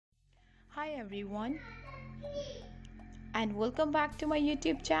Hi everyone, and welcome back to my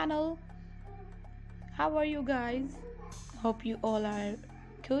YouTube channel. How are you guys? Hope you all are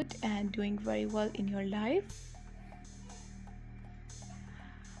good and doing very well in your life.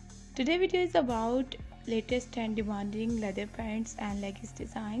 Today video is about latest and demanding leather pants and leggings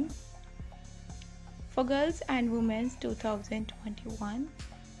designs for girls and women 2021.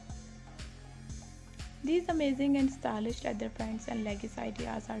 These amazing and stylish leather pants and leggings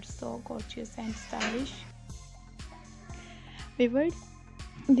ideas are so gorgeous and stylish. Viewers,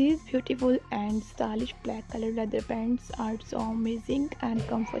 these beautiful and stylish black color leather pants are so amazing and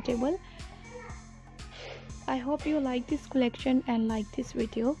comfortable. I hope you like this collection and like this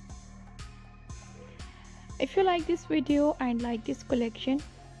video. If you like this video and like this collection,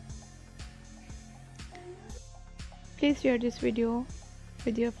 please share this video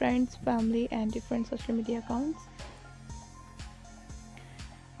with your friends, family and different social media accounts.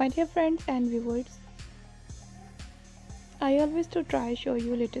 My dear friends and viewers, I always to try show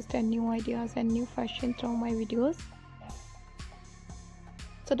you latest and new ideas and new fashion through my videos.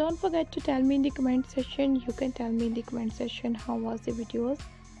 So don't forget to tell me in the comment section. You can tell me in the comment section how was the videos.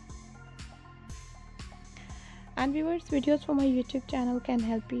 And viewers, videos for my YouTube channel can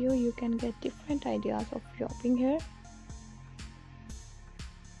help you. You can get different ideas of shopping here.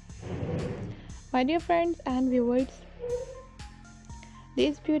 My dear friends and viewers,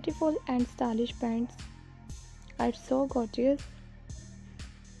 these beautiful and stylish pants are so gorgeous.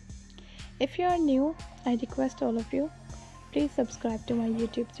 If you are new, I request all of you, please subscribe to my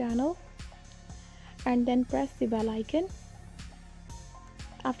YouTube channel and then press the bell icon.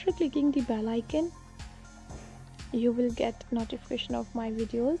 After clicking the bell icon, you will get notification of my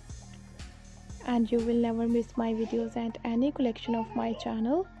videos and you will never miss my videos and any collection of my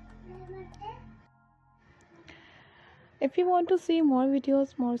channel. If you want to see more videos,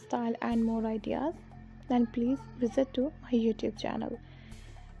 more style and more ideas, then please visit to my YouTube channel.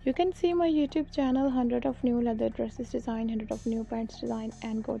 You can see my YouTube channel 100 of new leather dresses design, 100 of new pants design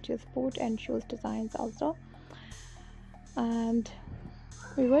and gorgeous boot and shoes designs also. And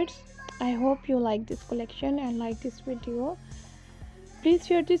viewers, I hope you like this collection and like this video. Please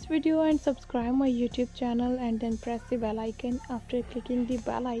share this video and subscribe my YouTube channel and then press the bell icon. After clicking the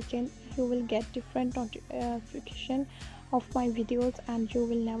bell icon, you will get different notification of my videos and you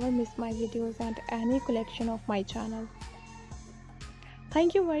will never miss my videos and any collection of my channel.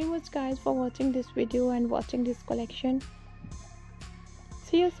 Thank you very much guys for watching this video and watching this collection.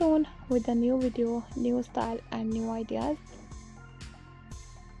 See you soon with a new video, new style and new ideas.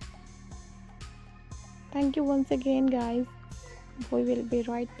 Thank you once again guys. We will be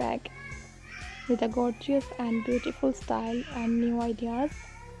right back with a gorgeous and beautiful style and new ideas.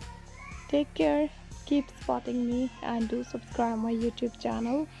 Take care, keep supporting me and do subscribe my YouTube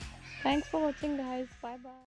channel. Thanks for watching guys. Bye bye.